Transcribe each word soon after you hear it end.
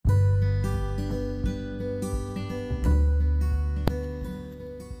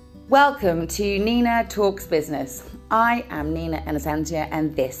Welcome to Nina Talks Business. I am Nina Innocentia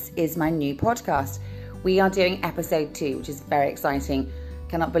and this is my new podcast. We are doing episode 2, which is very exciting.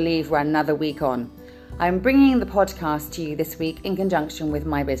 Cannot believe we're another week on. I'm bringing the podcast to you this week in conjunction with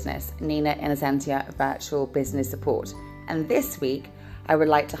my business, Nina Innocentia Virtual Business Support. And this week, I would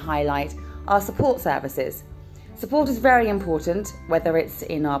like to highlight our support services. Support is very important, whether it's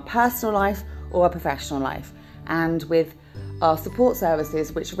in our personal life or our professional life. And with our support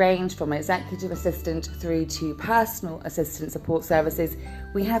services, which range from executive assistant through to personal assistant support services,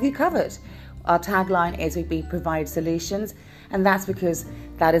 we have you covered. Our tagline is we provide solutions, and that's because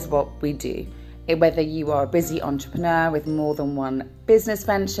that is what we do. Whether you are a busy entrepreneur with more than one business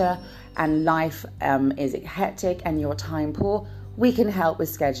venture and life is hectic and you're time poor, we can help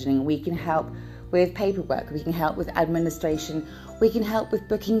with scheduling, we can help with paperwork, we can help with administration, we can help with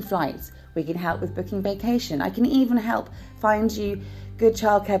booking flights, we can help with booking vacation. I can even help find you good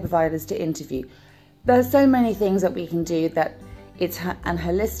childcare providers to interview. There's so many things that we can do that it's an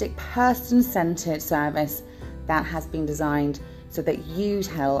holistic, person-centered service that has been designed so that you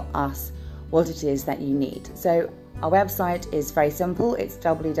tell us what it is that you need. So our website is very simple. It's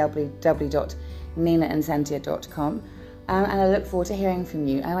www.ninainnocentia.com. And I look forward to hearing from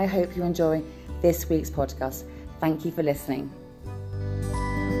you. And I hope you enjoy this week's podcast. Thank you for listening.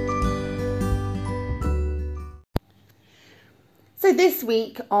 So this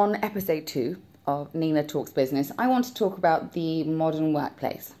week on episode 2 of Nina Talks Business, I want to talk about the modern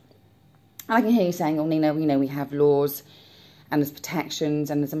workplace. I can hear you saying, oh Nina, we have laws and there's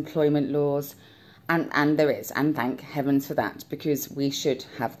protections and there's employment laws, and there is, and thank heavens for that, because we should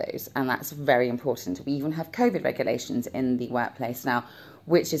have those, and that's very important. We even have COVID regulations in the workplace now,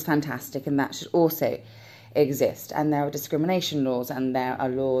 which is fantastic, and that should also exist. And there are discrimination laws, and there are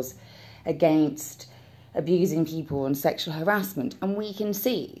laws against abusing people and sexual harassment, and we can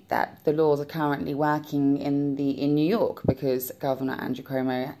see that the laws are currently working in New York because Governor Andrew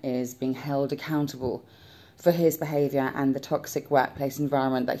Cuomo is being held accountable for his behaviour and the toxic workplace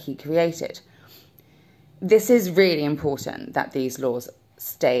environment that he created. This is really important that these laws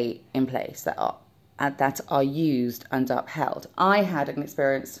stay in place, that are used and upheld. I had an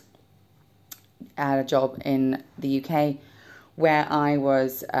experience at a job in the UK where I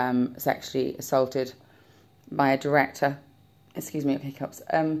was sexually assaulted by a director,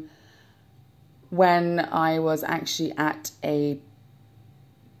 when I was actually at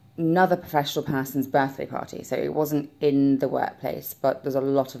another professional person's birthday party. So it wasn't in the workplace, but there's a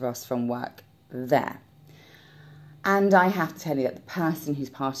lot of us from work there. And I have to tell you that the person whose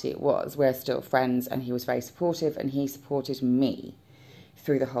party it was, we're still friends, and he was very supportive, and he supported me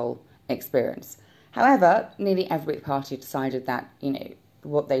through the whole experience. However, nearly every party decided that,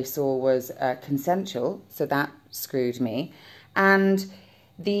 what they saw was consensual, so that screwed me. And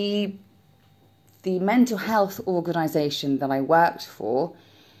the mental health organisation that I worked for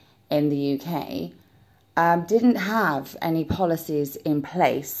in the UK didn't have any policies in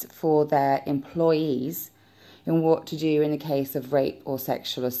place for their employees in what to do in the case of rape or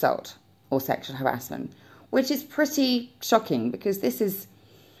sexual assault or sexual harassment, which is pretty shocking because this is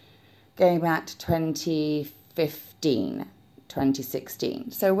going back to 2015. 2016.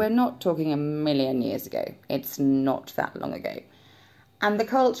 So we're not talking a million years ago. It's not that long ago. And the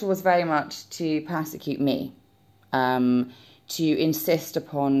culture was very much to persecute me, to insist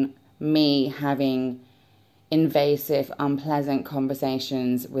upon me having invasive, unpleasant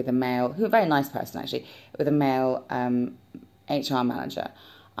conversations with a male, who a very nice person actually, with a male HR manager.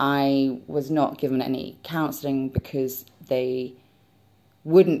 I was not given any counselling because they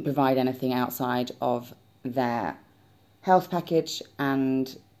wouldn't provide anything outside of their health package,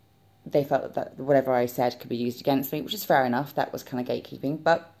 and they felt that whatever I said could be used against me, which is fair enough. That was kind of gatekeeping,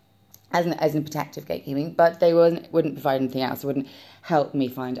 but as in protective gatekeeping. But they wouldn't provide anything else. They wouldn't help me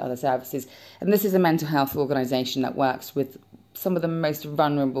find other services. And this is a mental health organisation that works with some of the most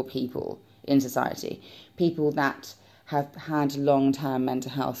vulnerable people in society, people that have had long-term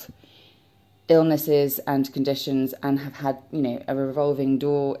mental health illnesses and conditions and have had, a revolving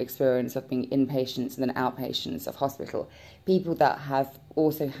door experience of being inpatients and then outpatients of hospital. People that have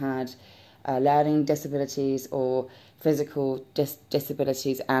also had learning disabilities or physical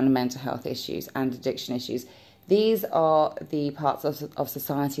disabilities and mental health issues and addiction issues. These are the parts of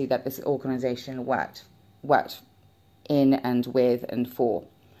society that this organisation worked in and with and for.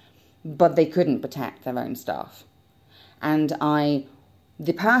 But they couldn't protect their own staff. And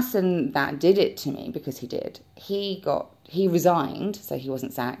the person that did it to me, because he resigned, so he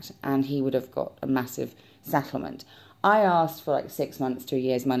wasn't sacked, and he would have got a massive settlement. I asked for 6 months to a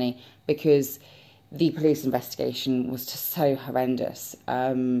year's money because the police investigation was just so horrendous.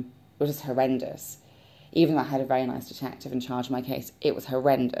 was just horrendous. Even though I had a very nice detective in charge of my case, it was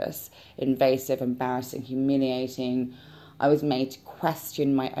horrendous, invasive, embarrassing, humiliating. I was made to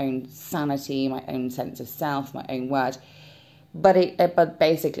question my own sanity, my own sense of self, my own word. But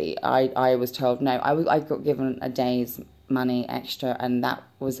basically, I was told no. I got given a day's money extra, and that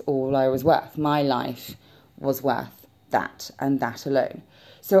was all I was worth. My life was worth that and that alone.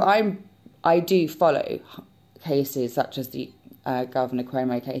 So I do follow cases such as the Governor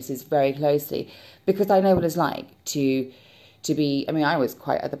Cuomo cases very closely, because I know what it's like to be. I mean, I was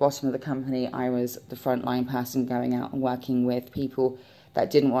quite at the bottom of the company. I was the frontline person going out and working with people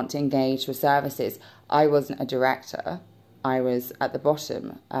that didn't want to engage with services. I wasn't a director. I was at the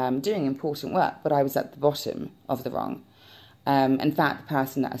bottom, doing important work, but I was at the bottom of the rung. In fact, the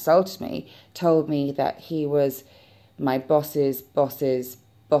person that assaulted me told me that he was my boss's boss's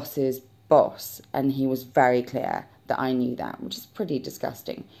boss's boss, and he was very clear that I knew that, which is pretty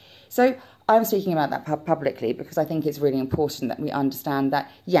disgusting. So I'm speaking about that publicly because I think it's really important that we understand that,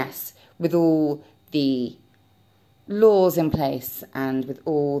 yes, with all the laws in place and with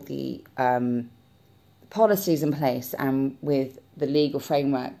all the policies in place and with the legal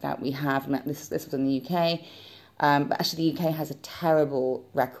framework that we have, and this was in the UK, but actually the UK has a terrible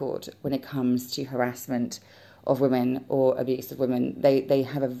record when it comes to harassment of women or abuse of women. They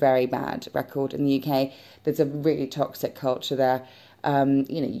have a very bad record in the UK. There's a really toxic culture there.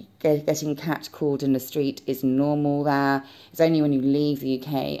 Getting catcalled in the street is normal there. It's only when you leave the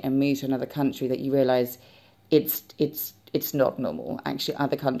UK and move to another country that you realise it's not normal. Actually,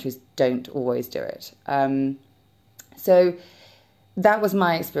 other countries don't always do it. So that was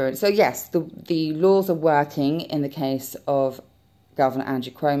my experience. So yes, the laws are working in the case of Governor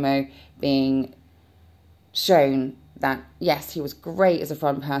Andrew Cuomo, being shown that, yes, he was great as a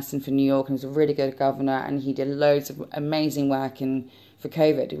front person for New York and was a really good governor, and he did loads of amazing work for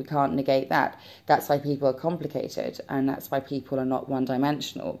COVID. We can't negate that. That's why people are complicated, and that's why people are not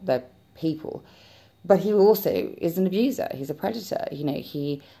one-dimensional. They're people. But he also is an abuser. He's a predator.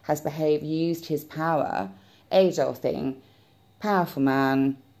 He has used his power, age-old thing, powerful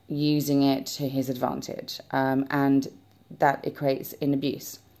man, using it to his advantage, and that equates in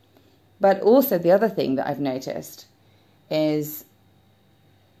abuse. But also the other thing that I've noticed is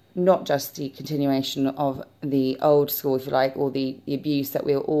not just the continuation of the old school, if you like, or the abuse that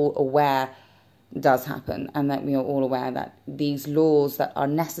we're all aware does happen, and that we are all aware that these laws that are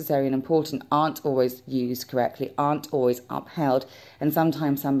necessary and important aren't always used correctly, aren't always upheld, and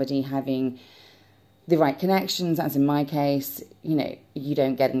sometimes somebody having the right connections, as in my case, you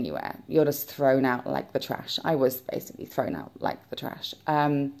don't get anywhere. You're just thrown out like the trash. I was basically thrown out like the trash.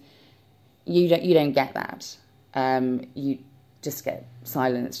 You don't get that. You just get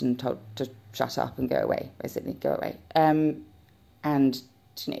silenced and told to shut up and go away, basically, go away. And,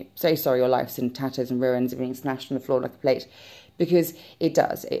 so sorry your life's in tatters and ruins and being smashed on the floor like a plate, because it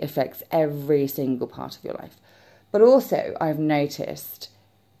does. It affects every single part of your life. But also, I've noticed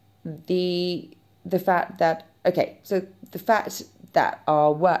the fact that, the fact that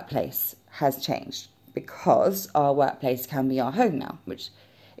our workplace has changed, because our workplace can be our home now, which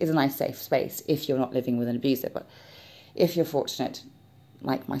is a nice safe space if you're not living with an abuser. But if you're fortunate,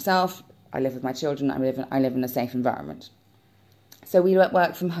 like myself, I live with my children, I live in a safe environment. So we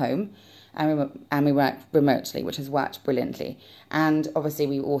work from home and we work remotely, which has worked brilliantly. And obviously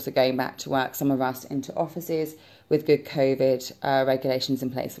we're also going back to work, some of us, into offices with good COVID regulations in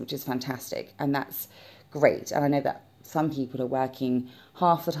place, which is fantastic. And that's great. And I know that some people are working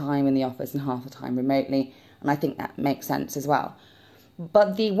half the time in the office and half the time remotely. And I think that makes sense as well.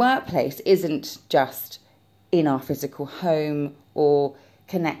 But the workplace isn't just in our physical home or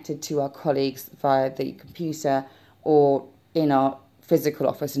connected to our colleagues via the computer or in our physical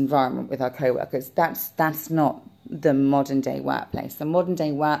office environment with our co-workers. That's not the modern day workplace. The modern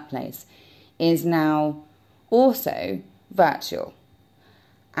day workplace is now also virtual.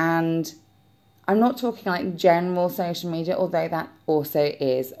 And I'm not talking like general social media, although that also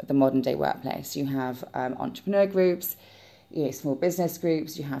is the modern day workplace. You have entrepreneur groups, small business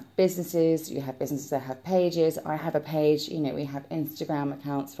groups, you have businesses that have pages. I have a page, we have Instagram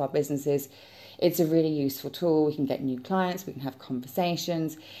accounts for our businesses. It's a really useful tool. We can get new clients, we can have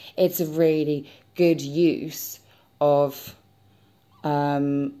conversations. It's a really good use of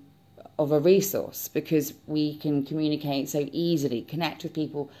a resource, because we can communicate so easily, connect with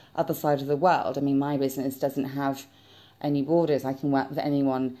people other side of the world. I mean, my business doesn't have any borders. I can work with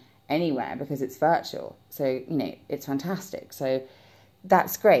anyone anywhere because it's virtual. So, it's fantastic. So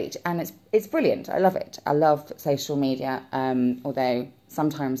that's great. And it's brilliant. I love it. I love social media, although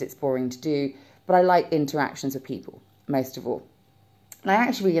sometimes it's boring to do, but I like interactions with people, most of all. And I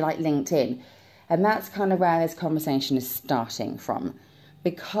actually really like LinkedIn. And that's kind of where this conversation is starting from.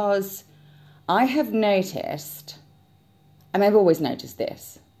 Because I have noticed, and I've always noticed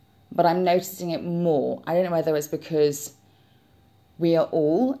this, but I'm noticing it more. I don't know whether it's because we are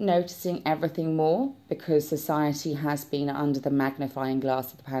all noticing everything more because society has been under the magnifying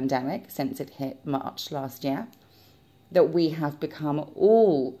glass of the pandemic since it hit March last year, that we have become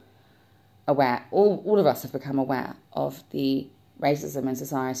all aware, all of us have become aware of the racism in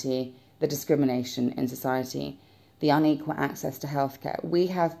society, the discrimination in society, the unequal access to healthcare. We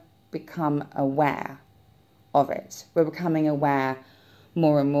have become aware of it. We're becoming aware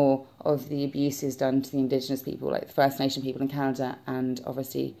more and more of the abuses done to the Indigenous people, like the First Nation people in Canada and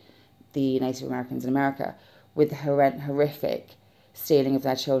obviously the Native Americans in America, with the horrific stealing of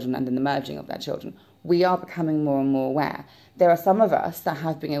their children and then the murdering of their children. We are becoming more and more aware. There are some of us that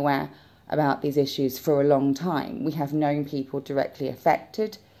have been aware about these issues for a long time. We have known people directly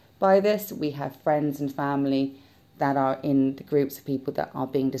affected by this. We have friends and family that are in the groups of people that are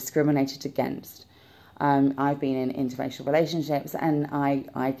being discriminated against. I've been in interracial relationships, and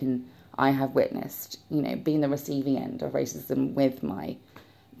I have witnessed, being the receiving end of racism with my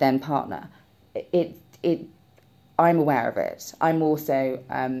then partner. I'm aware of it. I'm also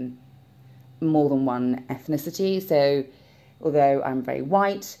more than one ethnicity, so although I'm very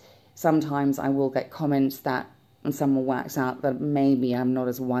white, sometimes I will get comments that when someone works out that maybe I'm not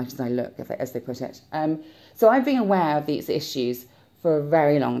as white as I look, as they put it. So I've been aware of these issues for a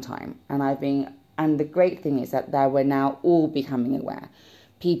very long time, and the great thing is that we're now all becoming aware.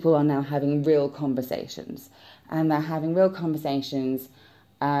 People are now having real conversations, and they're having real conversations,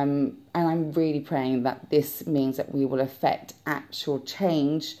 and I'm really praying that this means that we will affect actual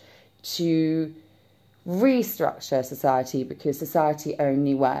change to restructure society, because society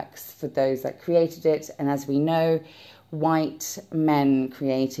only works for those that created it. And as we know, white men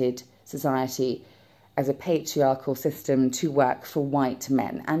created society as a patriarchal system to work for white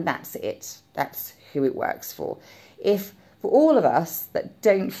men, and that's it. That's who it works for. If for all of us that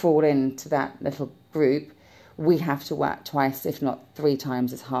don't fall into that little group, we have to work twice, if not 3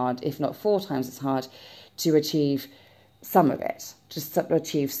 times as hard, if not 4 times as hard, to achieve some of it, just to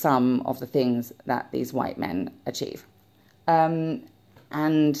achieve some of the things that these white men achieve. And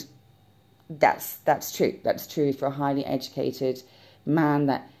that's true. That's true for a highly educated man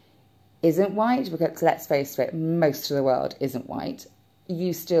that isn't white, because let's face it, most of the world isn't white.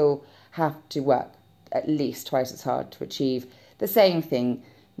 You still have to work at least twice as hard to achieve the same thing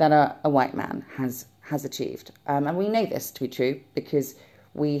that a white man has achieved. And we know this to be true because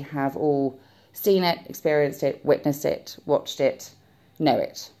we have all seen it, experienced it, witnessed it, watched it, know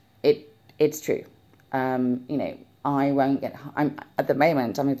it. It's true. I won't get. At the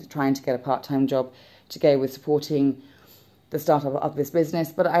moment, I'm trying to get a part-time job to go with supporting the startup of this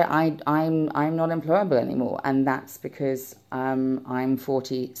business, but I'm not employable anymore, and that's because I'm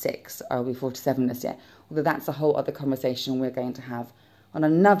 46. I'll be 47 this year. Although that's a whole other conversation we're going to have on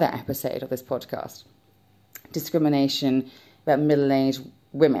another episode of this podcast. Discrimination about middle-aged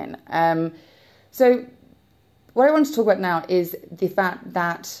women. So what I want to talk about now is the fact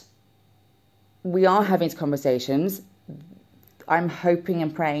that we are having these conversations. I'm hoping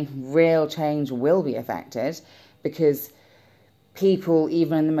and praying real change will be affected, because people,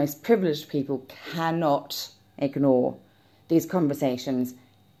 even the most privileged people, cannot ignore these conversations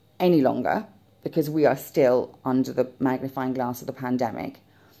any longer, because we are still under the magnifying glass of the pandemic.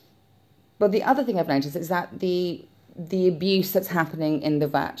 But the other thing I've noticed is that the abuse that's happening in the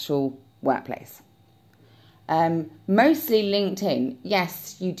virtual workplace. Mostly LinkedIn.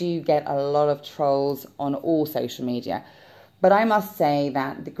 Yes, you do get a lot of trolls on all social media. But I must say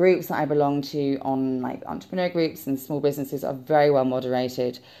that the groups that I belong to on like entrepreneur groups and small businesses are very well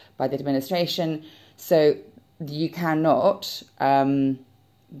moderated by the administration. So you cannot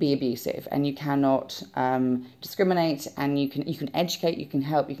be abusive, and you cannot discriminate, and you can educate, you can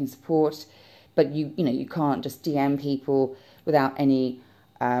help, you can support, but you can't just DM people without any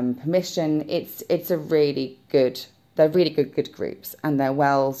permission. They're really good groups, and they're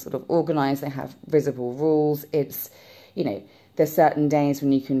well sort of organised. They have visible rules. There's certain days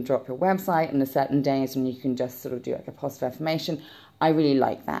when you can drop your website, and there's certain days when you can just sort of do like a positive affirmation. I really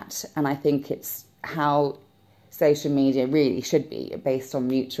like that, and I think it's how social media really should be, based on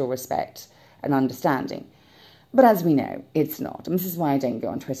mutual respect and understanding. But as we know, it's not. And this is why I don't go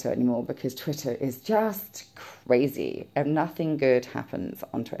on Twitter anymore, because Twitter is just crazy and nothing good happens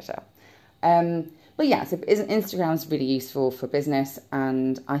on Twitter. But yeah, so Instagram is really useful for business,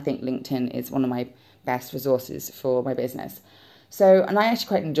 and I think LinkedIn is one of my best resources for my business. So, and I actually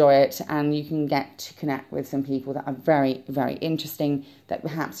quite enjoy it, and you can get to connect with some people that are very, very interesting that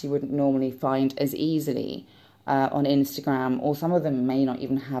perhaps you wouldn't normally find as easily on Instagram, or some of them may not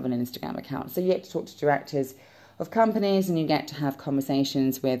even have an Instagram account. So you get to talk to directors of companies, and you get to have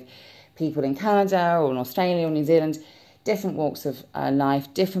conversations with people in Canada or in Australia or New Zealand, different walks of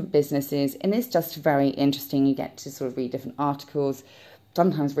life, different businesses, and it's just very interesting. You get to sort of read different articles,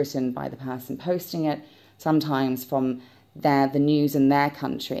 sometimes written by the person posting it, sometimes from the news in their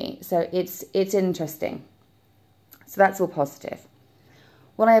country. So it's interesting. So that's all positive.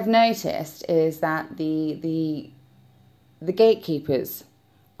 What I have noticed is that the gatekeepers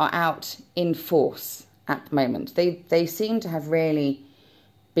are out in force at the moment. They seem to have really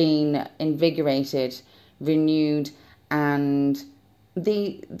been invigorated, renewed, and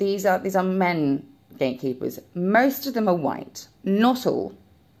these are men gatekeepers. Most of them are white, not all,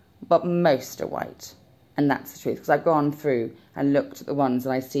 but most are white. And that's the truth, because I've gone through and looked at the ones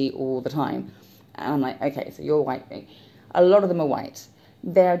that I see all the time. And I'm like, okay, so you're white. A lot of them are white.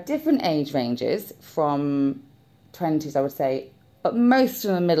 There are different age ranges from 20s, I would say, but most of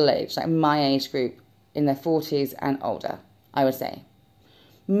them are middle-aged, like my age group, in their 40s and older, I would say.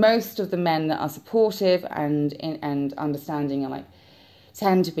 Most of the men that are supportive and understanding are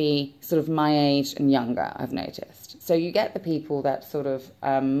tend to be sort of my age and younger, I've noticed. So you get the people that sort of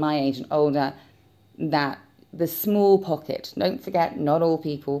my age and older, that the small pocket, don't forget, not all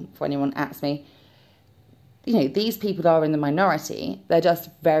people, if anyone asks me, these people are in the minority. They're just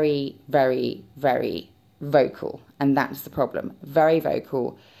very, very, very vocal, and that's the problem. Very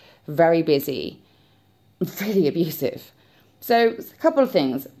vocal, very busy, really abusive. So a couple of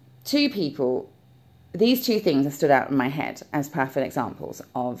things. These two things have stood out in my head as perfect examples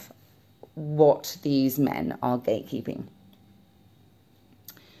of what these men are gatekeeping.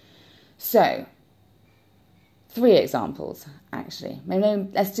 So, 3 examples, actually. Maybe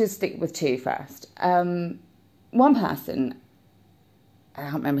let's just stick with 2 first. One person, I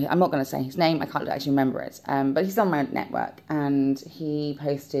can't remember, I'm not going to say his name, I can't actually remember it, but he's on my network, and he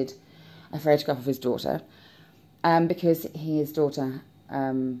posted a photograph of his daughter, because his daughter,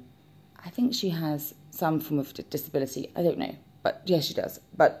 I think she has some form of disability, I don't know, but yes, she does,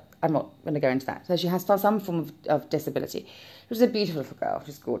 but I'm not going to go into that. So she has some form of disability. She was a beautiful little girl,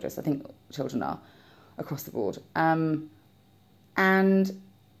 she's gorgeous, I think children are across the board. And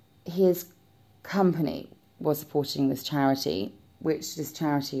his company was supporting this charity, which this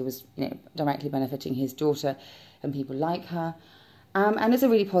charity was, directly benefiting his daughter and people like her. And it's a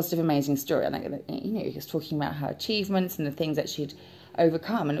really positive, amazing story. And he was talking about her achievements and the things that she'd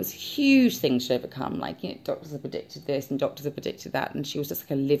overcome, and it was huge things she'd overcome. Doctors have predicted this and doctors have predicted that, and she was just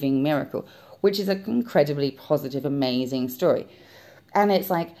like a living miracle, which is an incredibly positive, amazing story. And it's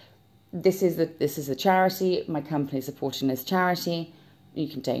like, this is the charity. My company is supporting this charity. You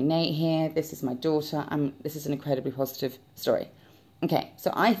can donate here. This is my daughter. This is an incredibly positive story. Okay,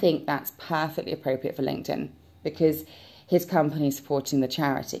 so I think that's perfectly appropriate for LinkedIn, because his company is supporting the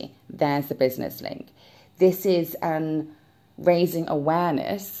charity. There's the business link. This is raising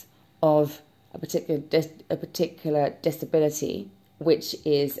awareness of a particular disability, which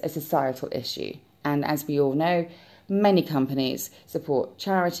is a societal issue. And as we all know, many companies support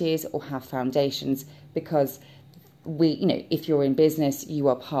charities or have foundations because if you're in business, you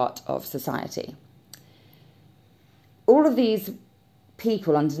are part of society. All of these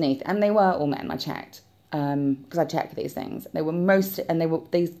people underneath, and they were all men, I checked, because I check these things.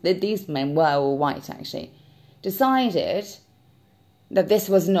 These men were all white, actually, decided that this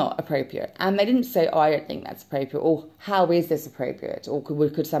was not appropriate. And they didn't say, I don't think that's appropriate, or how is this appropriate, or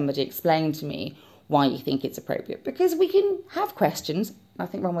could somebody explain to me why you think it's appropriate? Because we can have questions,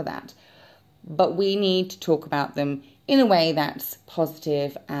 nothing wrong with that, but we need to talk about them in a way that's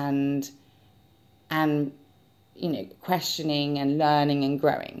positive and questioning and learning and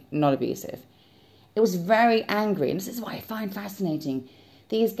growing, not abusive. It was very angry, and this is what I find fascinating.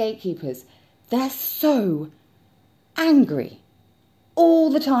 These gatekeepers, they're so angry all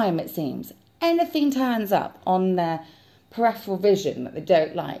the time, it seems. Anything turns up on their peripheral vision that they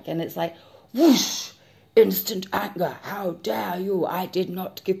don't like, and it's like, whoosh, instant anger. How dare you? I did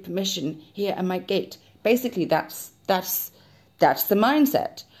not give permission here at my gate. Basically, that's the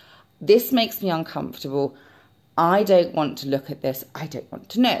mindset. This makes me uncomfortable. I don't want to look at this. I don't want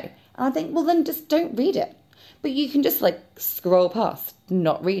to know. And I think, well, then just don't read it. But you can just scroll past,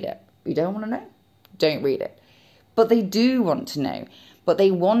 not read it. You don't want to know? Don't read it. But they do want to know. But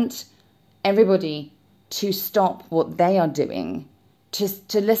they want everybody to stop what they are doing to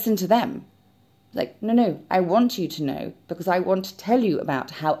listen to them. Like, no, I want you to know because I want to tell you about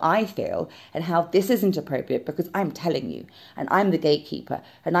how I feel and how this isn't appropriate because I'm telling you and I'm the gatekeeper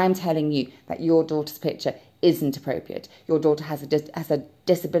and I'm telling you that your daughter's picture isn't appropriate. Your daughter has a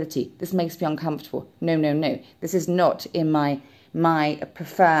disability. This makes me uncomfortable. No, no, no. This is not in my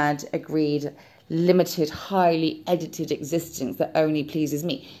preferred, agreed, limited, highly edited existence that only pleases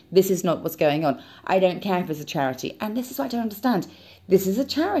me. This is not what's going on. I don't care if it's a charity. And this is what I don't understand. This is a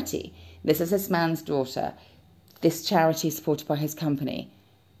charity. This is this man's daughter. This charity is supported by his company.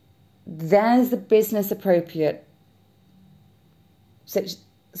 There's the business appropriate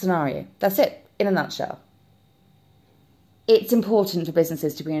scenario. That's it, in a nutshell. It's important for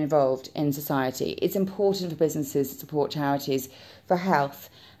businesses to be involved in society. It's important for businesses to support charities for health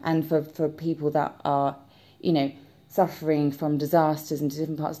and for people that are, suffering from disasters in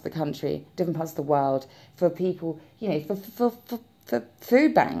different parts of the country, different parts of the world, for people, for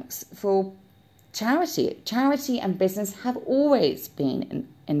food banks, for charity. Charity and business have always been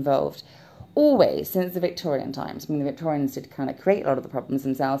involved, always, since the Victorian times. I mean, the Victorians did kind of create a lot of the problems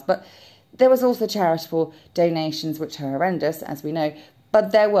themselves, but there was also charitable donations, which are horrendous, as we know,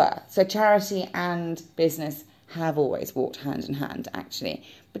 but there were. So charity and business have always walked hand in hand, actually,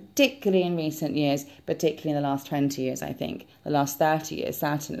 particularly in recent years, particularly in the last 20 years, I think, the last 30 years,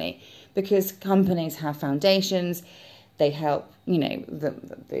 certainly, because companies have foundations, they help,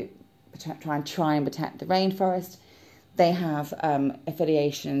 they try and protect the rainforest, they have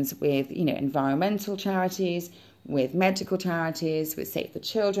affiliations with, environmental charities, with medical charities, with Save the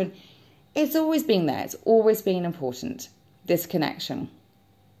Children. It's always been there. It's always been important, this connection.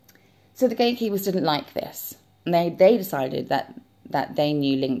 So the gatekeepers didn't like this. And they decided that they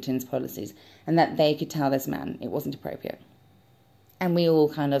knew LinkedIn's policies and that they could tell this man it wasn't appropriate. And we all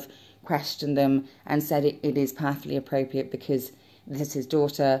kind of questioned them and said it is perfectly appropriate because this is his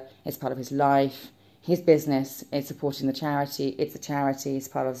daughter, it's part of his life, his business, it's supporting the charity, it's a charity, it's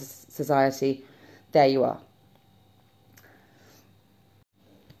part of society. There you are.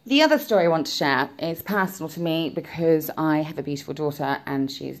 The other story I want to share is personal to me because I have a beautiful daughter and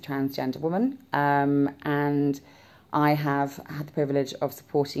she's a transgender woman, and I have had the privilege of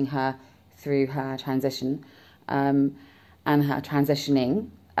supporting her through her transition and her transitioning,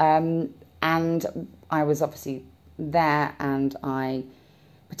 and I was obviously there and I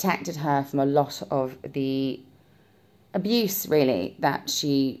protected her from a lot of the abuse, really, that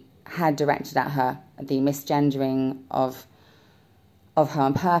she had directed at her, the misgendering of her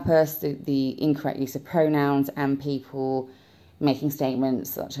on purpose, the incorrect use of pronouns, and people making statements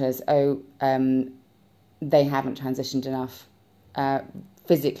such as, they haven't transitioned enough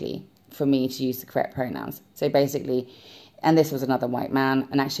physically for me to use the correct pronouns. So basically, and this was another white man,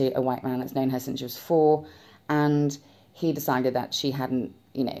 and actually a white man that's known her since she was 4, and he decided that she hadn't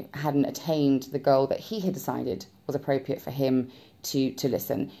attained the goal that he had decided was appropriate for him to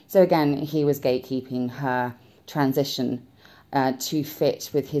listen. So again, he was gatekeeping her transition to fit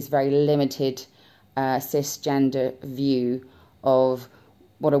with his very limited cisgender view of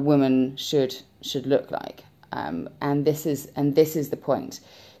what a woman should look like, and this is the point.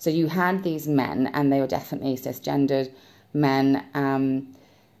 So you had these men, and they were definitely cisgendered men,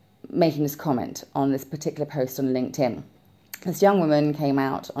 making this comment on this particular post on LinkedIn. This young woman came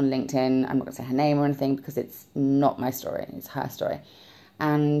out on LinkedIn. I'm not going to say her name or anything because it's not my story; it's her story,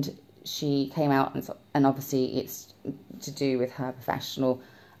 and she came out, and obviously it's to do with her professional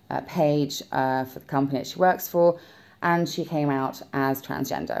page for the company that she works for, and she came out as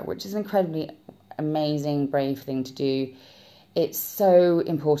transgender, which is an incredibly amazing, brave thing to do. It's so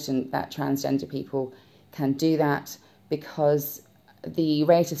important that transgender people can do that because the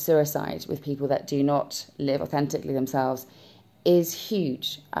rate of suicide with people that do not live authentically themselves is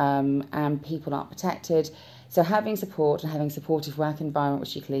huge, and people aren't protected. So having support and having a supportive work environment, which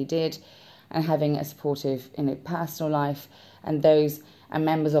she clearly did, and having a supportive personal life and those and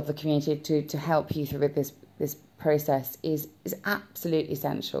members of the community to help you through this process is absolutely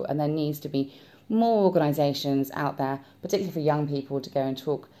essential. And there needs to be more organisations out there, particularly for young people, to go and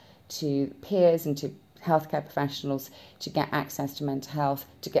talk to peers and to healthcare professionals to get access to mental health,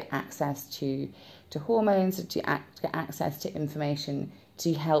 to get access to hormones, to get access to information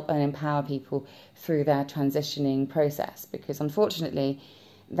to help and empower people through their transitioning process, because unfortunately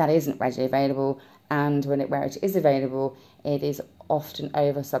that isn't readily available, and where it is available, it is often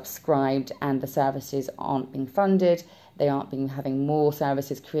oversubscribed and the services aren't being funded, they aren't having more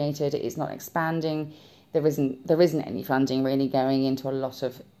services created, it's not expanding, there isn't any funding really going into a lot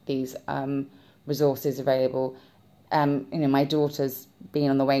of these resources available. My daughter's been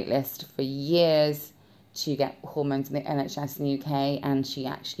on the wait list for years to get hormones in the NHS in the UK, and she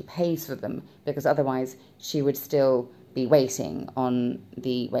actually pays for them, because otherwise she would still be waiting on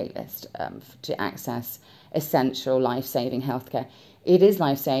the wait list to access essential life-saving healthcare. It is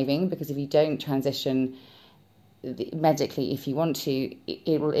life-saving because if you don't transition medically, if you want to,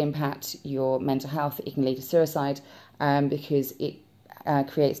 it will impact your mental health. It can lead to suicide because it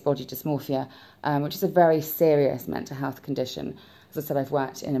creates body dysmorphia, which is a very serious mental health condition. As I said, I've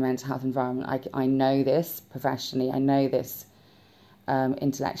worked in a mental health environment. I know this professionally. I know this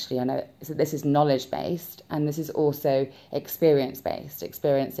intellectually. I know so this is knowledge-based, and this is also experience-based,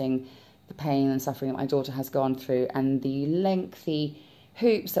 experiencing the pain and suffering that my daughter has gone through and the lengthy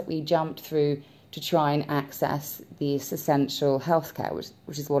hoops that we jumped through to try and access this essential healthcare,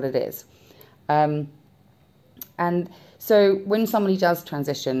 which is what it is. And so when somebody does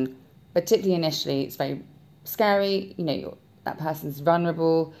transition, particularly initially, it's very scary. That person's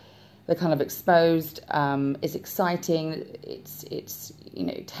vulnerable. They're kind of exposed. It's exciting. It's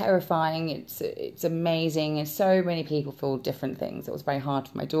terrifying. It's amazing. And so many people feel different things. It was very hard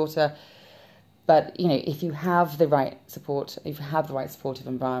for my daughter. But, if you have the right support, if you have the right supportive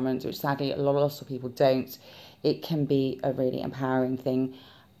environment, which sadly a lot of people don't, it can be a really empowering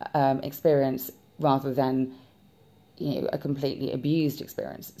experience rather than, a completely abused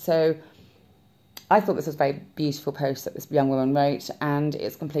experience. So I thought this was a very beautiful post that this young woman wrote, and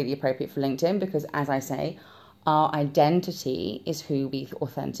it's completely appropriate for LinkedIn because, as I say, our identity is who we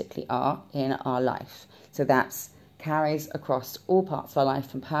authentically are in our life. So that's carries across all parts of our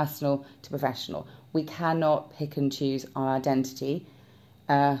life, from personal to professional. We cannot pick and choose our identity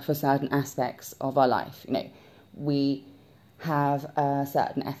for certain aspects of our life. We have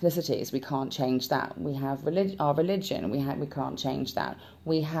certain ethnicities. We can't change that. We have our religion. We can't change that.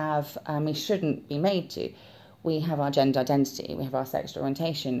 We shouldn't be made to. We have our gender identity. We have our sexual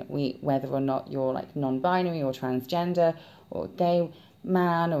orientation. Whether or not you're like non-binary or transgender or gay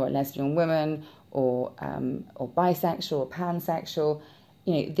man or a lesbian woman or bisexual or pansexual,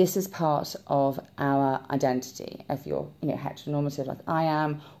 this is part of our identity. If you're heteronormative like I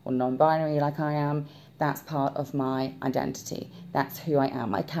am or non-binary like I am, that's part of my identity. That's who I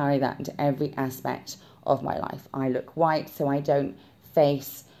am. I carry that into every aspect of my life. I look white, so I don't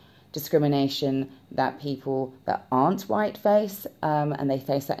face discrimination that people that aren't white face, and they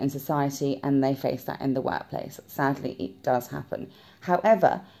face that in society and they face that in the workplace. Sadly, it does happen.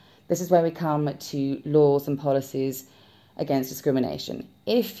 However, this is where we come to laws and policies against discrimination.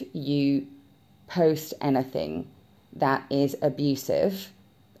 If you post anything that is abusive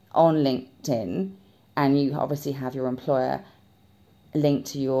on LinkedIn, and you obviously have your employer linked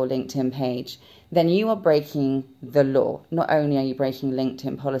to your LinkedIn page, then you are breaking the law. Not only are you breaking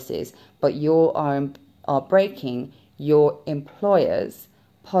LinkedIn policies, but you are breaking your employer's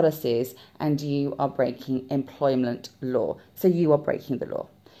policies, and you are breaking employment law. So you are breaking the law.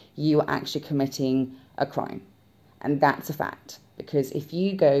 You are actually committing a crime. And that's a fact. Because if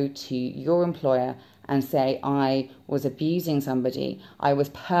you go to your employer and say, I was abusing somebody, I was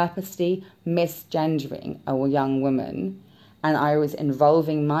purposely misgendering a young woman, and I was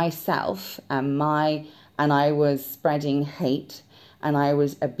involving myself and I was spreading hate, and I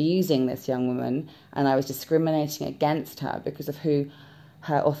was abusing this young woman, and I was discriminating against her because of who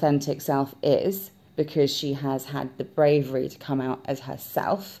her authentic self is, because she has had the bravery to come out as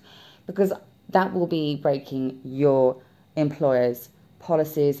herself, because that will be breaking your employer's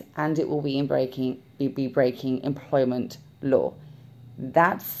policies, and it will be breaking employment law.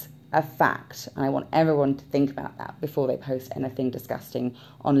 That's a fact, and I want everyone to think about that before they post anything disgusting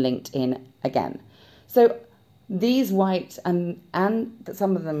on LinkedIn again. So these white, and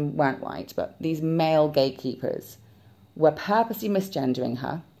some of them weren't white, but these male gatekeepers were purposely misgendering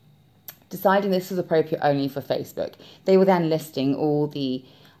her, deciding this was appropriate only for Facebook. They were then listing all the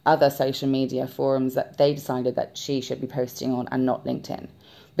other social media forums that they decided that she should be posting on and not LinkedIn,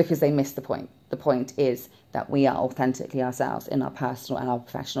 because they missed the point. The point is that we are authentically ourselves in our personal and our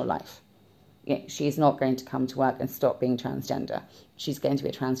professional life. She's not going to come to work and stop being transgender. She's going to be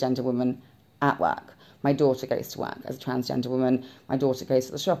a transgender woman at work. My daughter goes to work as a transgender woman. My daughter goes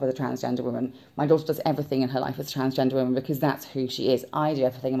to the shop as a transgender woman. My daughter does everything in her life as a transgender woman because that's who she is. I do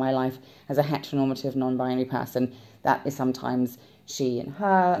everything in my life as a heteronormative, non-binary person. That is sometimes she and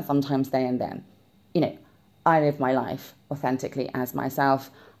her, sometimes they and them. I live my life authentically as myself.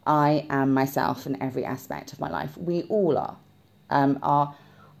 I am myself in every aspect of my life. We all are.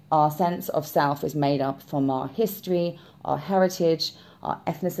 Our sense of self is made up from our history, our heritage, our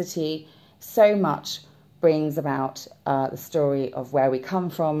ethnicity. So much brings about the story of where we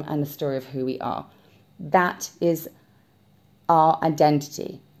come from and the story of who we are. That is our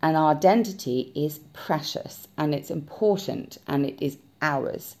identity. And our identity is precious and it's important and it is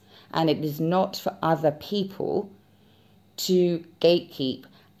ours. And it is not for other people to gatekeep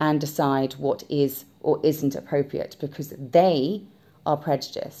and decide what is or isn't appropriate, because they are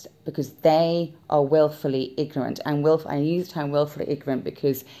prejudiced, because they are willfully ignorant. And I use the term willfully ignorant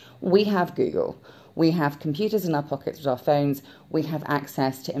because we have Google. We have computers in our pockets with our phones. We have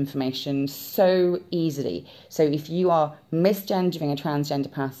access to information so easily. So if you are misgendering a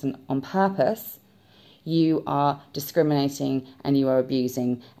transgender person on purpose, you are discriminating and you are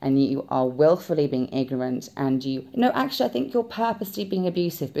abusing and you are willfully being ignorant, and actually I think you're purposely being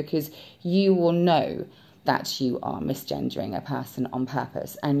abusive, because you will know that you are misgendering a person on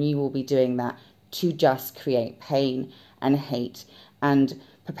purpose, and you will be doing that to just create pain and hate and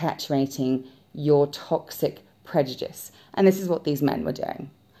perpetuating your toxic prejudice. And this is what these men were doing.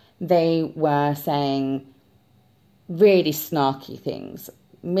 They were saying really snarky things,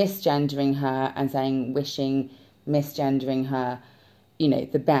 misgendering her and misgendering her,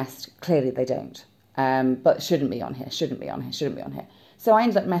 the best. Clearly they don't. But shouldn't be on here. So I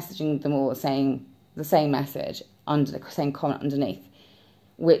ended up messaging them all saying the same message under the same comment underneath,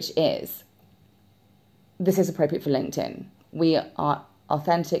 which is, this is appropriate for LinkedIn. We are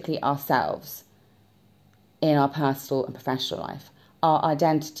authentically ourselves in our personal and professional life. Our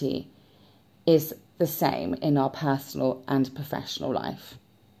identity is the same in our personal and professional life,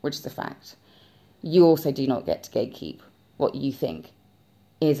 which is a fact. You also do not get to gatekeep what you think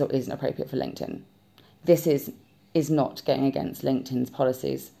is or isn't appropriate for LinkedIn. This is not going against LinkedIn's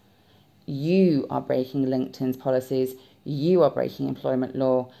policies. You are breaking LinkedIn's policies. You are breaking employment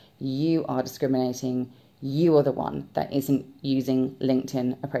law. You are discriminating. You are the one that isn't using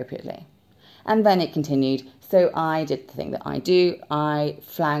LinkedIn appropriately. And then it continued. So I did the thing that I do. I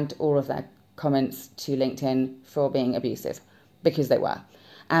flagged all of their comments to LinkedIn for being abusive, because they were.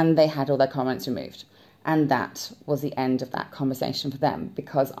 And they had all their comments removed. And that was the end of that conversation for them,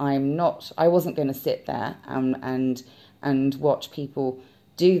 because I wasn't going to sit there and watch people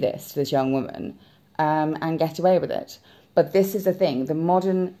do this to this young woman and get away with it. But this is the thing, the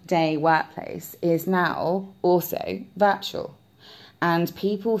modern day workplace is now also virtual. And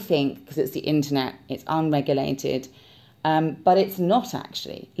people think, because it's the internet, it's unregulated, but it's not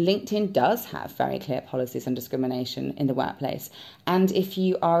actually. LinkedIn does have very clear policies on discrimination in the workplace. And if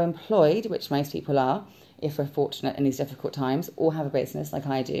you are employed, which most people are, if we're fortunate in these difficult times, or have a business like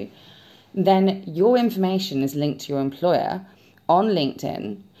I do, then your information is linked to your employer on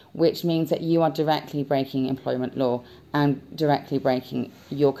LinkedIn, which means that you are directly breaking employment law and directly breaking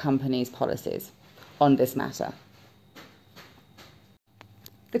your company's policies on this matter.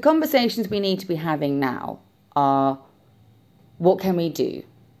 The conversations we need to be having now are, what can we do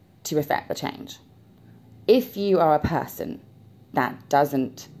to effect the change? If you are a person that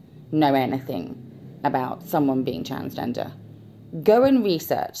doesn't know anything about someone being transgender, go and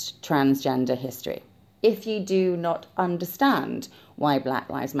research transgender history. If you do not understand why Black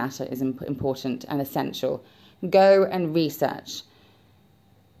Lives Matter is important and essential, go and research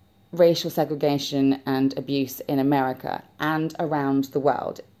racial segregation and abuse in America and around the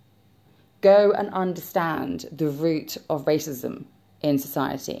world. Go and understand the root of racism in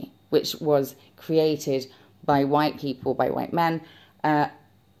society, which was created by white people, by white men,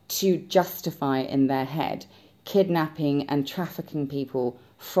 to justify in their head kidnapping and trafficking people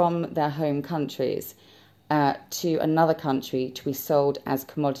from their home countries to another country to be sold as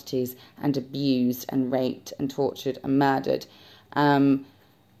commodities and abused and raped and tortured and murdered, and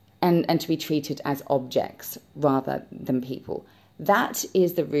to be treated as objects rather than people. That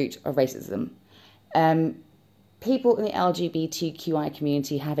is the root of racism. People in the LGBTQI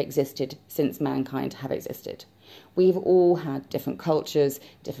community have existed since mankind have existed. We've all had different cultures,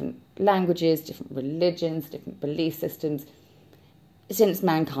 different languages, different religions, different belief systems. Since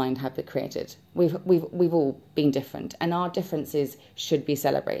mankind have been created, we've all been different, and our differences should be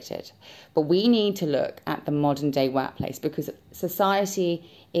celebrated. But we need to look at the modern day workplace, because society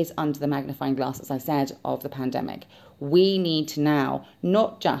is under the magnifying glass, as I said, of the pandemic. We need to now,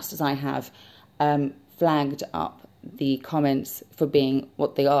 not just as I have flagged up the comments for being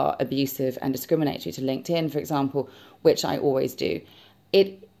what they are, abusive and discriminatory to LinkedIn, for example, which I always do.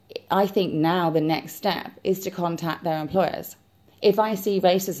 I think now the next step is to contact their employers. If I see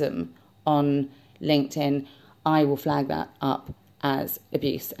racism on LinkedIn, I will flag that up as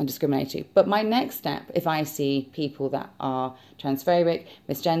abuse and discriminatory. But my next step, if I see people that are transphobic,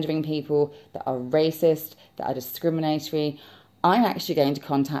 misgendering people, that are racist, that are discriminatory, I'm actually going to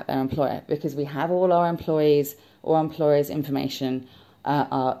contact their employer, because we have all our employees or employers' information,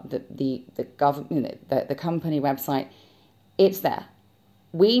 the government, the company website. It's there.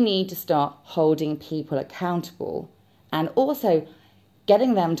 we need to start holding people accountable and also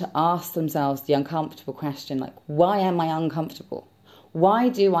getting them to ask themselves the uncomfortable question, like, why am I uncomfortable? Why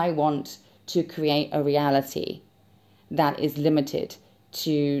do I want to create a reality that is limited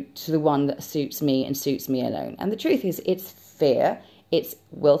to the one that suits me and suits me alone? And the truth is, it's fear, it's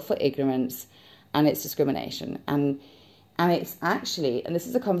willful ignorance, and it's discrimination. And it's actually, and this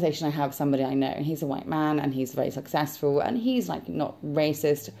is a conversation I have with somebody I know, and he's a white man, and he's very successful, and he's like not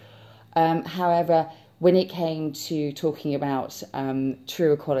racist. However, when it came to talking about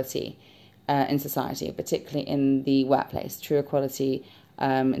true equality in society, particularly in the workplace, true equality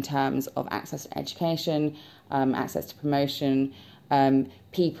in terms of access to education, access to promotion,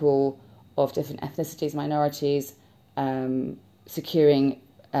 people of different ethnicities, minorities, securing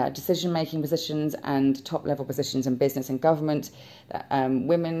decision-making positions and top-level positions in business and government,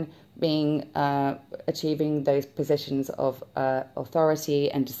 women being achieving those positions of authority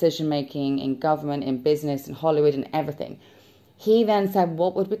and decision-making in government, in business, in Hollywood, and everything. He then said,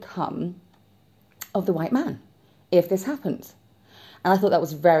 what would become of the white man if this happens? And I thought that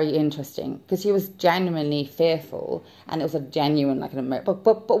was very interesting because he was genuinely fearful, and it was a genuine, like, but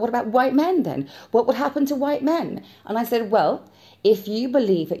what about white men then? What would happen to white men? And I said, well, if you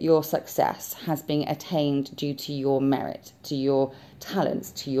believe that your success has been attained due to your merit, to your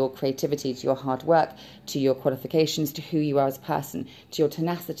talents, to your creativity, to your hard work, to your qualifications, to who you are as a person, to your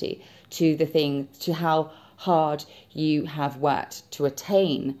tenacity, to the thing, to how hard you have worked to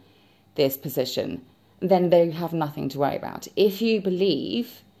attain this position, then they have nothing to worry about. If you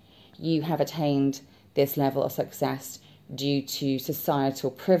believe you have attained this level of success due to societal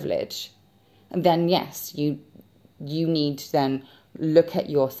privilege, then yes, you need to then look at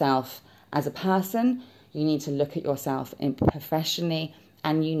yourself as a person, you need to look at yourself professionally,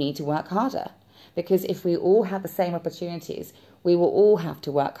 and you need to work harder. Because if we all have the same opportunities, we will all have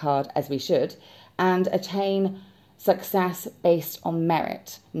to work hard, as we should, and attain success based on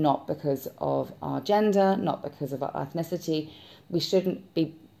merit, not because of our gender, not because of our ethnicity. It shouldn't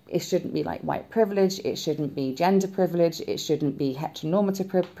be like white privilege, it shouldn't be gender privilege, it shouldn't be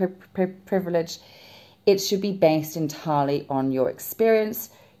heteronormative privilege. It should be based entirely on your experience,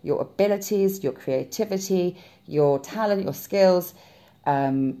 your abilities, your creativity, your talent, your skills,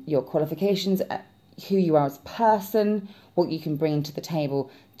 your qualifications, who you are as a person, what you can bring to the table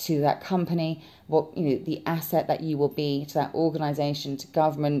to that company, what, the asset that you will be to that organisation, to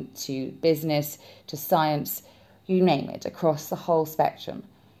government, to business, to science, you name it, across the whole spectrum.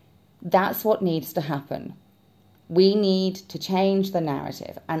 That's what needs to happen. We need to change the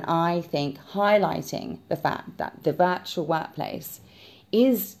narrative, and I think highlighting the fact that the virtual workplace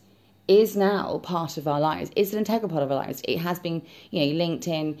is now part of our lives. It's an integral part of our lives. It has been,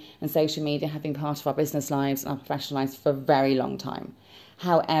 LinkedIn and social media have been part of our business lives and our professional lives for a very long time.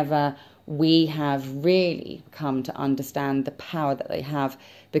 However, we have really come to understand the power that they have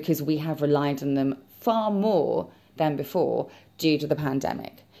because we have relied on them far more than before due to the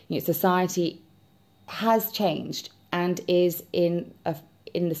pandemic. Society has changed and is in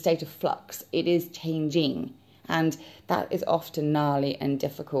the state of flux. It is changing, and that is often gnarly and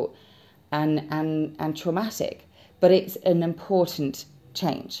difficult and traumatic, but it's an important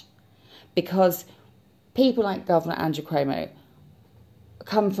change because people like Governor Andrew Cuomo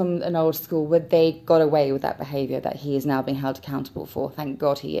come from an old school where they got away with that behaviour that he is now being held accountable for. Thank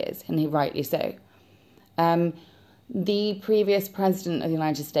God he is, and he rightly so. The previous president of the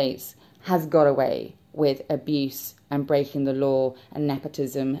United States has got away with abuse and breaking the law and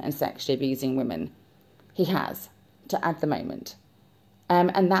nepotism and sexually abusing women. He has, at the moment.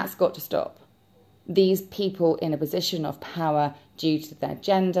 And that's got to stop. These people in a position of power due to their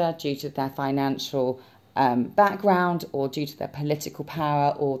gender, due to their financial background, or due to their political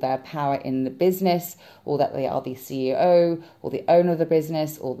power, or their power in the business, or that they are the CEO, or the owner of the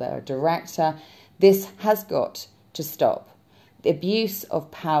business, or they're a director, this has got to stop. The abuse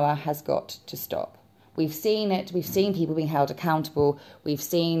of power has got to stop. We've seen it. We've seen people being held accountable. We've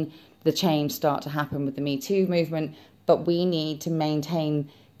seen the change start to happen with the Me Too movement. But we need to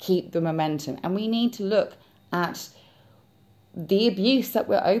keep the momentum. And we need to look at the abuse that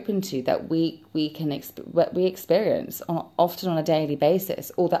we're open to, that we experience often on a daily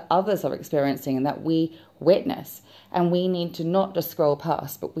basis, or that others are experiencing and that we witness. And we need to not just scroll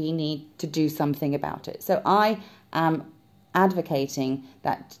past, but we need to do something about it. So I am advocating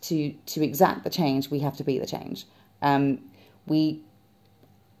that to exact the change, we have to be the change. I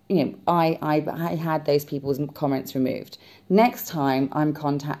had those people's comments removed. Next time, I'm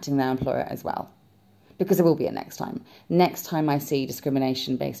contacting their employer as well, because there will be a next time. Next time I see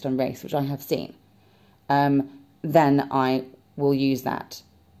discrimination based on race, which I have seen, then I will use that.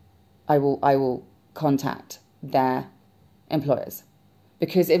 I will contact their employers.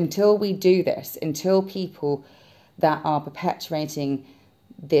 Because until we do this, until people that are perpetuating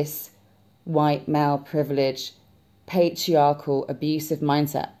this white male privilege, patriarchal, abusive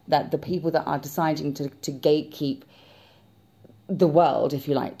mindset, that the people that are deciding to gatekeep the world, if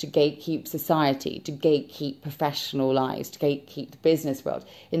you like, to gatekeep society, to gatekeep professional lives, to gatekeep the business world,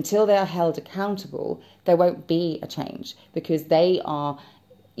 until they are held accountable, there won't be a change, because they are,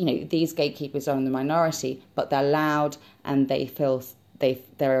 these gatekeepers are in the minority, but they're loud and they feel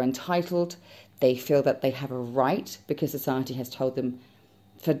they're entitled. They feel that they have a right because society has told them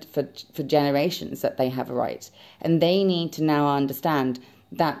for generations that they have a right. And they need to now understand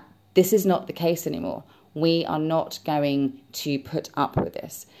that this is not the case anymore. We are not going to put up with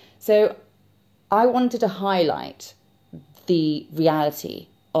this. So I wanted to highlight the reality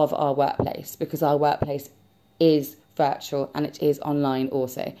of our workplace, because our workplace is virtual and it is online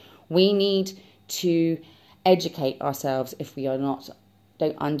also. We need to educate ourselves if we don't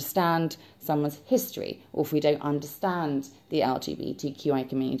understand someone's history, or if we don't understand the LGBTQI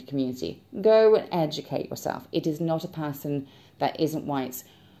community. Go and educate yourself. It is not a person that isn't white's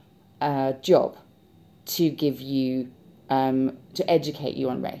job to give you, to educate you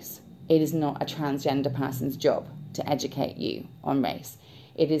on race. It is not a transgender person's job to educate you on race.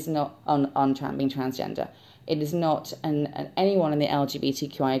 It is not on being transgender. It is not anyone in the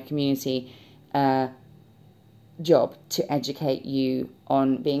LGBTQI community job to educate you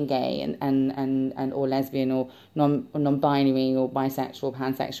on being gay and or lesbian or non-binary or bisexual or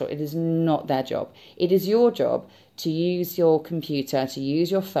pansexual. It is not their job. It is your job to use your computer, to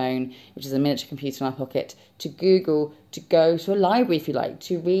use your phone, which is a miniature computer in our pocket, to Google, to go to a library if you like,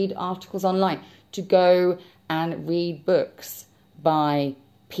 to read articles online, to go and read books by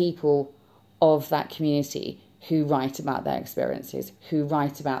people of that community who write about their experiences, who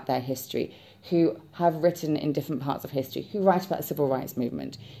write about their history, who have written in different parts of history, who write about the civil rights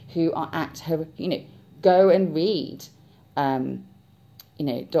movement, who are go and read,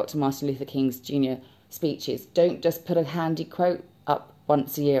 Dr. Martin Luther King's Jr. speeches. Don't just put a handy quote up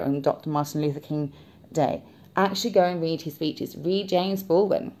once a year on Dr. Martin Luther King Day. Actually go and read his speeches. Read James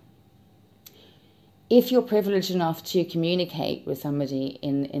Baldwin. If you're privileged enough to communicate with somebody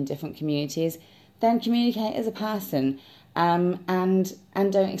in different communities, then communicate as a person. And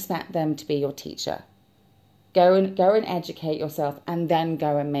don't expect them to be your teacher. Go and educate yourself, and then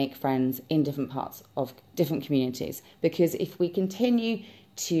go and make friends in different parts of different communities. Because if we continue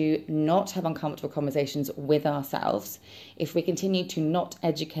to not have uncomfortable conversations with ourselves, if we continue to not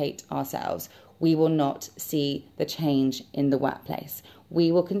educate ourselves, we will not see the change in the workplace.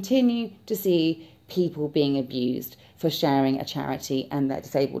 We will continue to see people being abused for sharing a charity and their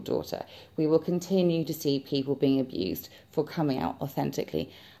disabled daughter. We will continue to see people being abused for coming out authentically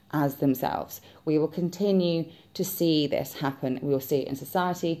as themselves. We will continue to see this happen. We will see it in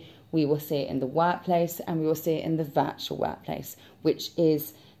society, we will see it in the workplace, and we will see it in the virtual workplace, which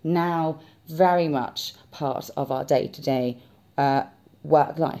is now very much part of our day-to-day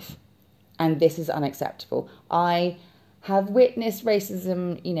work life. And this is unacceptable. I have witnessed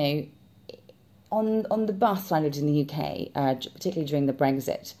racism, on the bus when I lived in the UK, particularly during the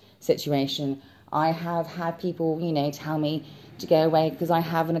Brexit situation. I have had people, tell me to go away because I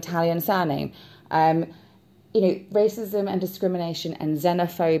have an Italian surname. Racism and discrimination and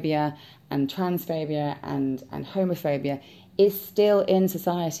xenophobia and transphobia and homophobia is still in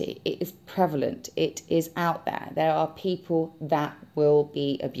society. It is prevalent. It is out there. There are people that will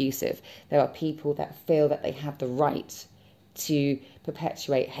be abusive. There are people that feel that they have the right to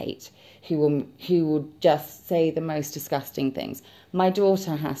perpetuate hate, who will just say the most disgusting things. My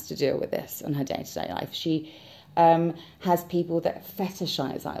daughter has to deal with this in her day-to-day life. She has people that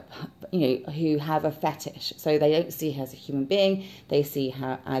fetishize her, who have a fetish. So they don't see her as a human being, they see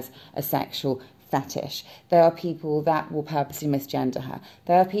her as a sexual fetish. There are people that will purposely misgender her.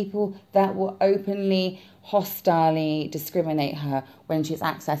 There are people that will openly, hostilely discriminate her when she's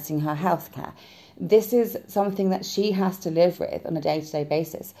accessing her healthcare. This is something that she has to live with on a day-to-day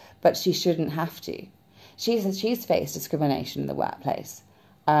basis, but she shouldn't have to. She's faced discrimination in the workplace,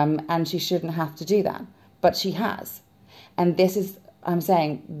 and she shouldn't have to do that, but she has. And this is, I'm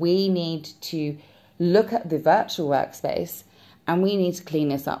saying, we need to look at the virtual workspace, and we need to clean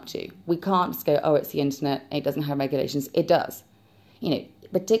this up too. We can't just go, oh, it's the internet, it doesn't have regulations. It does,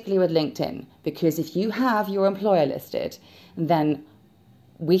 particularly with LinkedIn, because if you have your employer listed, then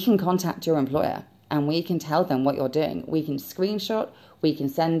we can contact your employer and we can tell them what you're doing. We can screenshot, we can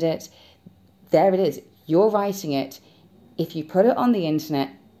send it. There it is. You're writing it. If you put it on the internet,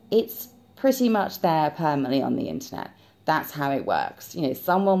 it's pretty much there permanently on the internet. That's how it works.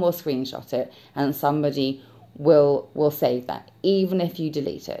 Someone will screenshot it and somebody will save that. Even if you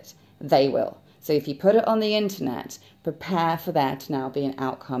delete it, they will. So if you put it on the internet, prepare for there to now be an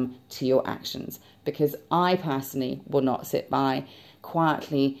outcome to your actions. Because I personally will not sit by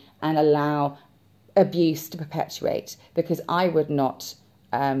quietly and allow abuse to perpetuate, because I would not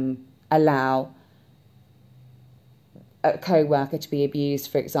allow a co-worker to be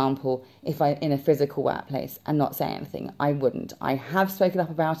abused, for example, if I in a physical workplace and not say anything. I wouldn't. I have spoken up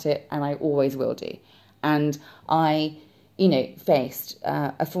about it and I always will do. And I faced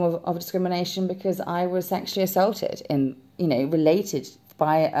a form of discrimination because I was sexually assaulted related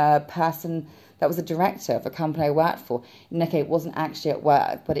by a person that was a director of a company I worked for. It wasn't actually at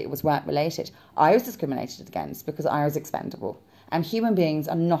work, but it was work related. I was discriminated against because I was expendable. And human beings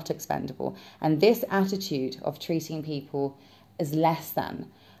are not expendable. And this attitude of treating people as less than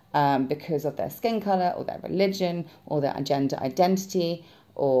because of their skin colour or their religion or their gender identity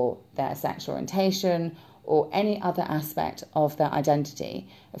or their sexual orientation or any other aspect of their identity,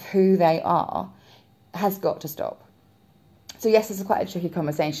 of who they are, has got to stop. So yes, it's quite a tricky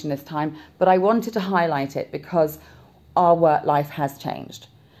conversation this time, but I wanted to highlight it because our work life has changed.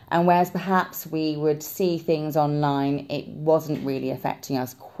 And whereas perhaps we would see things online, it wasn't really affecting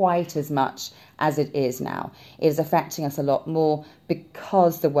us quite as much as it is now. It is affecting us a lot more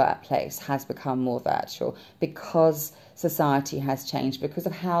because the workplace has become more virtual, because society has changed, because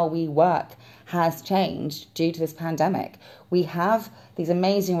of how we work has changed due to this pandemic. We have these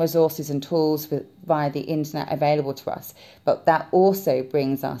amazing resources and tools via the internet available to us, but that also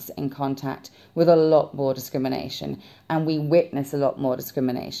brings us in contact with a lot more discrimination, and we witness a lot more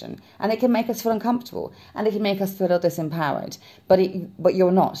discrimination, and it can make us feel uncomfortable and it can make us feel disempowered, but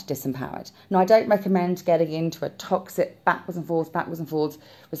you're not disempowered. Now, I don't recommend getting into a toxic backwards and forwards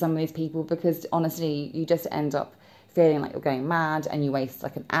with some of these people, because honestly you just end up feeling like you're going mad and you waste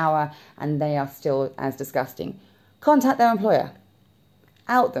like an hour and they are still as disgusting. Contact their employer.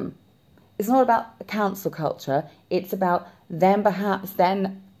 Out them. It's not about the council culture. It's about them perhaps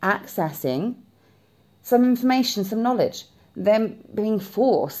then accessing some information, some knowledge. Them being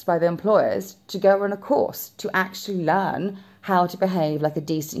forced by the employers to go on a course to actually learn how to behave like a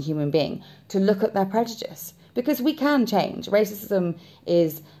decent human being, to look at their prejudice. Because we can change. Racism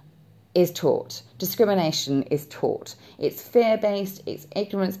is taught. Discrimination is taught. It's fear-based, it's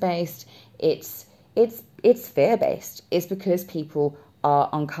ignorance-based, it's fear-based. It's because people are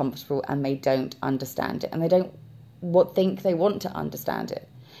uncomfortable and they don't understand it, and they don't think they want to understand it.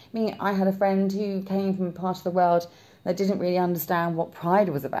 I had a friend who came from a part of the world that didn't really understand what pride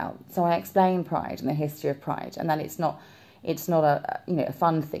was about. So I explained pride and the history of pride, and that it's not a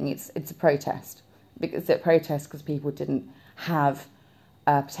fun thing. It's a protest. It's a protest because people didn't have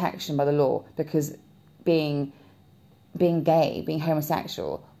protection by the law, because being gay, being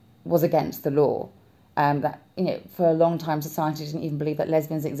homosexual was against the law. For a long time society didn't even believe that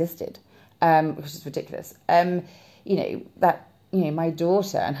lesbians existed, which is ridiculous. My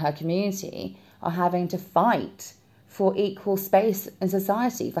daughter and her community are having to fight for equal space in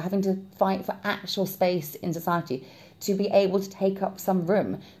society, for having to fight for actual space in society, to be able to take up some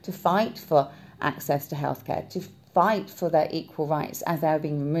room, to fight for access to healthcare, to fight for their equal rights as they're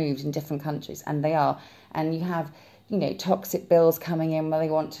being removed in different countries, and they are. And you have, toxic bills coming in where they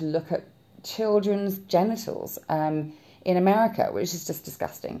want to look at children's genitals in America, which is just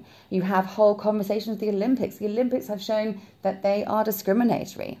disgusting. You have whole conversations with the Olympics. The Olympics have shown that they are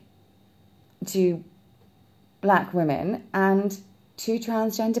discriminatory to black women and to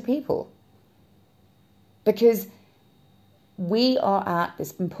transgender people, because we are at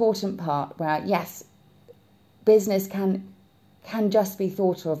this important part where, yes, business can just be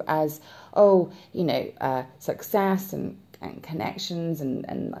thought of as, success and connections and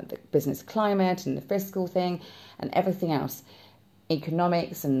the business climate and the fiscal thing and everything else,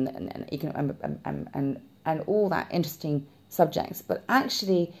 economics and all that interesting subjects. But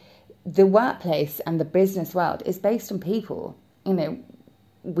actually, the workplace and the business world is based on people.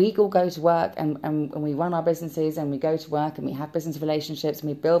 We all go to work and we run our businesses, and we go to work and we have business relationships and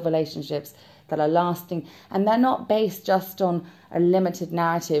we build relationships that are lasting, and they're not based just on a limited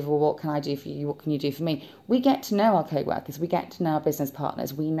narrative, or what can I do for you, what can you do for me. We get to know our co-workers, we get to know our business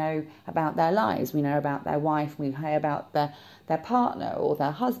partners, we know about their lives, we know about their wife, we hear about their partner or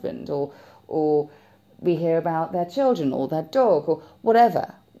their husband, or we hear about their children or their dog or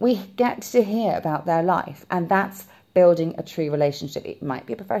whatever. We get to hear about their life, and that's building a true relationship. It might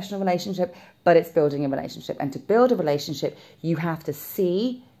be a professional relationship, but it's building a relationship. And to build a relationship, you have to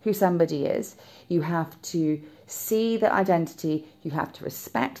see who somebody is. You have to see the identity, you have to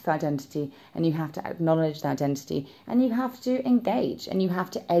respect the identity, and you have to acknowledge the identity, and you have to engage, and you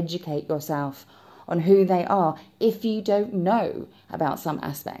have to educate yourself on who they are if you don't know about some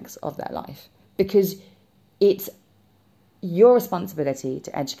aspects of their life. Because it's your responsibility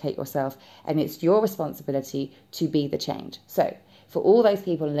to educate yourself, and it's your responsibility to be the change. So for all those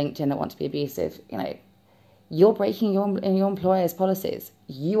people on LinkedIn that want to be abusive, you're breaking your employer's policies.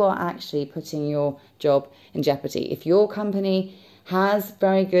 You are actually putting your job in jeopardy. If your company has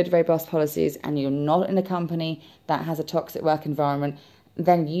very good, robust policies and you're not in a company that has a toxic work environment,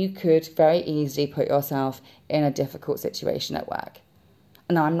 then you could very easily put yourself in a difficult situation at work.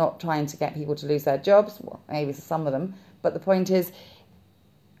 And I'm not trying to get people to lose their jobs, well, maybe for some of them, but the point is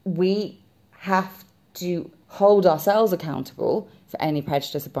we have to hold ourselves accountable for any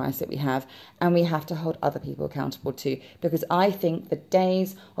prejudice or bias that we have, and we have to hold other people accountable too, because I think the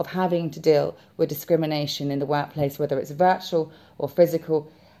days of having to deal with discrimination in the workplace, whether it's virtual or physical,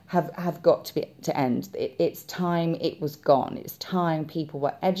 have got to end. It's time it was gone. It's time people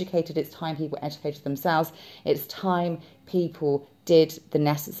were educated. It's time people educated themselves. It's time people did the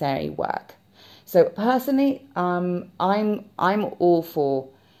necessary work. So personally, I'm all for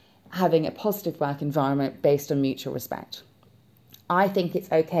having a positive work environment based on mutual respect. I think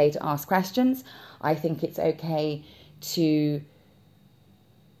it's okay to ask questions. I think it's okay to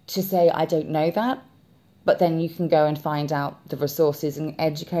say, I don't know that, but then you can go and find out the resources and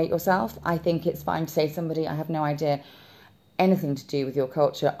educate yourself. I think it's fine to say to somebody, I have no idea anything to do with your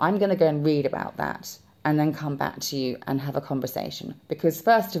culture. I'm going to go and read about that and then come back to you and have a conversation. Because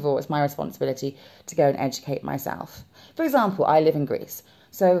first of all, it's my responsibility to go and educate myself. For example, I live in Greece.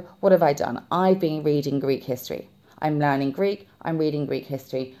 So what have I done? I've been reading Greek history. I'm learning Greek. I'm reading Greek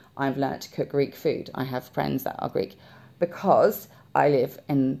history. I've learnt to cook Greek food. I have friends that are Greek because I live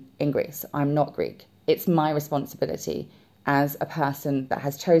in Greece. I'm not Greek. It's my responsibility as a person that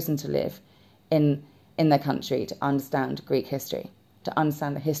has chosen to live in their country to understand Greek history, to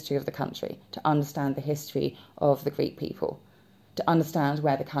understand the history of the country, to understand the history of the Greek people, to understand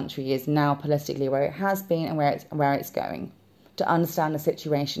where the country is now politically, where it has been and where it's going, to understand the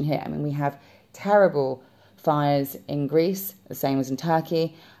situation here. I mean, we have terrible fires in Greece, the same as in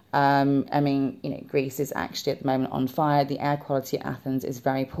Turkey. Greece is actually at the moment on fire. The air quality at Athens is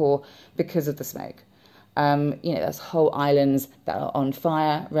very poor because of the smoke. There's whole islands that are on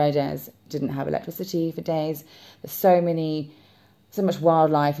fire. Rhodes didn't have electricity for days. There's so much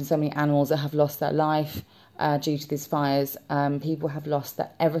wildlife and so many animals that have lost their life due to these fires. People have lost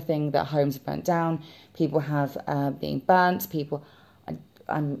everything. Their homes have burnt down. People have been burnt.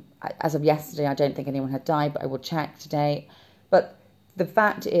 As of yesterday, I don't think anyone had died, but I will check today. But the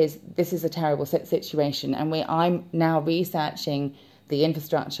fact is, this is a terrible situation, and I'm now researching the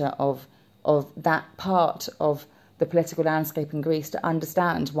infrastructure of that part of the political landscape in Greece to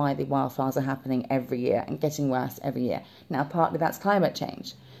understand why the wildfires are happening every year and getting worse every year. Now, partly that's climate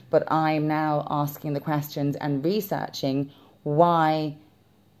change, but I'm now asking the questions and researching why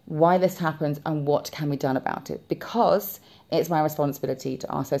this happens and what can be done about it, because it's my responsibility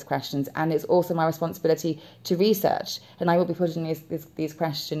to ask those questions, and it's also my responsibility to research. And I will be putting these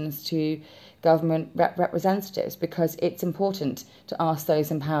questions to government representatives, because it's important to ask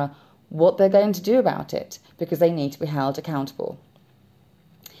those in power what they're going to do about it, because they need to be held accountable.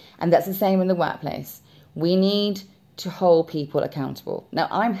 And that's the same in the workplace. We need to hold people accountable. Now,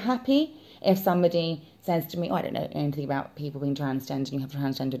 I'm happy if somebody says to me, I don't know anything about people being transgender and you have a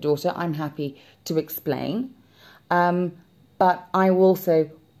transgender daughter. I'm happy to explain. But I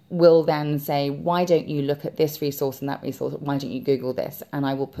also will then say, why don't you look at this resource and that resource? Why don't you Google this? And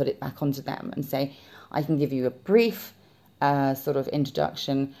I will put it back onto them and say, I can give you a brief sort of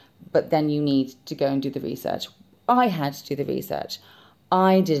introduction, but then you need to go and do the research. I had to do the research.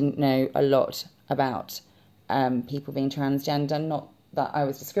 I didn't know a lot about people being transgender, not that I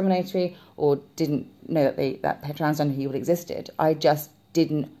was discriminatory or didn't know that transgender people existed. I just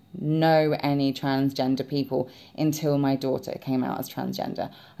didn't know any transgender people until my daughter came out as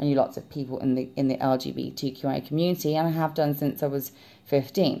transgender. I knew lots of people in the LGBTQI community, and I have done since I was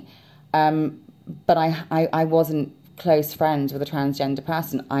 15. But I wasn't close friends with a transgender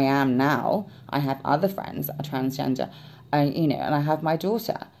person. I am now. I have other friends that are transgender, and I have my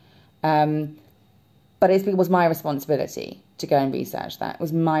daughter. But it was my responsibility to go and research that. It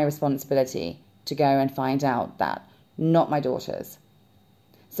was my responsibility to go and find out that, not my daughter's.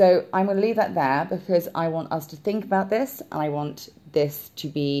 So I'm going to leave that there, because I want us to think about this, and I want this to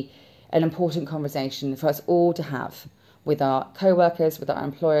be an important conversation for us all to have with our co-workers, with our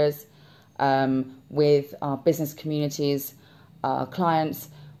employers, with our business communities, our clients,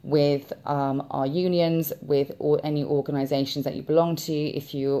 with our unions, with any organisations that you belong to.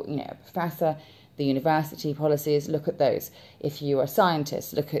 If you're a professor, the university policies, look at those. If you're a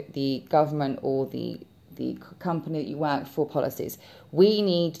scientist, look at the government or the company that you work for policies. We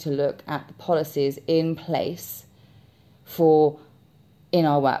need to look at the policies in place in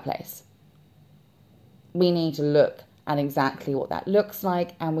our workplace. We need to look at exactly what that looks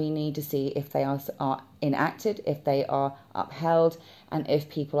like, and we need to see if they are enacted, if they are upheld, and if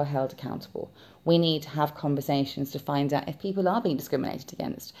people are held accountable. We need to have conversations to find out if people are being discriminated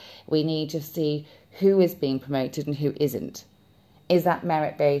against. We need to see who is being promoted and who isn't. Is that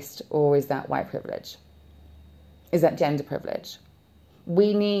merit-based, or is that white privilege? Is that gender privilege?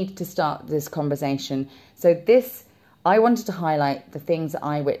 We need to start this conversation. So I wanted to highlight the things that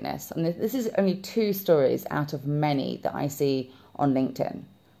I witnessed. And this is only 2 stories out of many that I see on LinkedIn.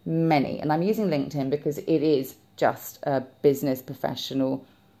 Many. And I'm using LinkedIn because it is just a business professional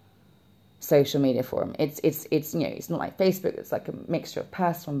social media forum. It's not like Facebook. It's like a mixture of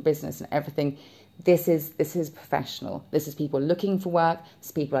personal and business and everything. This is professional. This is people looking for work. It's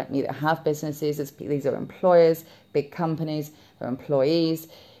people like me that have businesses. These are employers, big companies, they're employees.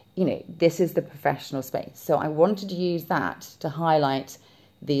 This is the professional space. So I wanted to use that to highlight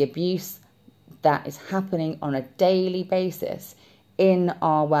the abuse that is happening on a daily basis in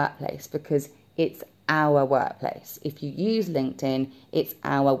our workplace, because it's our workplace. If you use LinkedIn, it's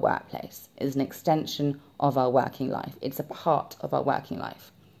our workplace. It's an extension of our working life. It's a part of our working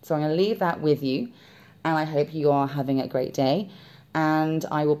life. So I'm going to leave that with you, and I hope you are having a great day. And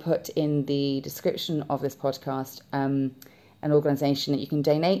I will put in the description of this podcast an organisation that you can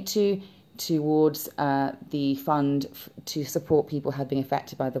donate towards the fund to support people who have been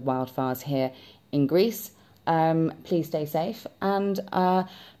affected by the wildfires here in Greece. Please stay safe, and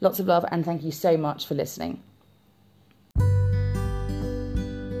lots of love, and thank you so much for listening.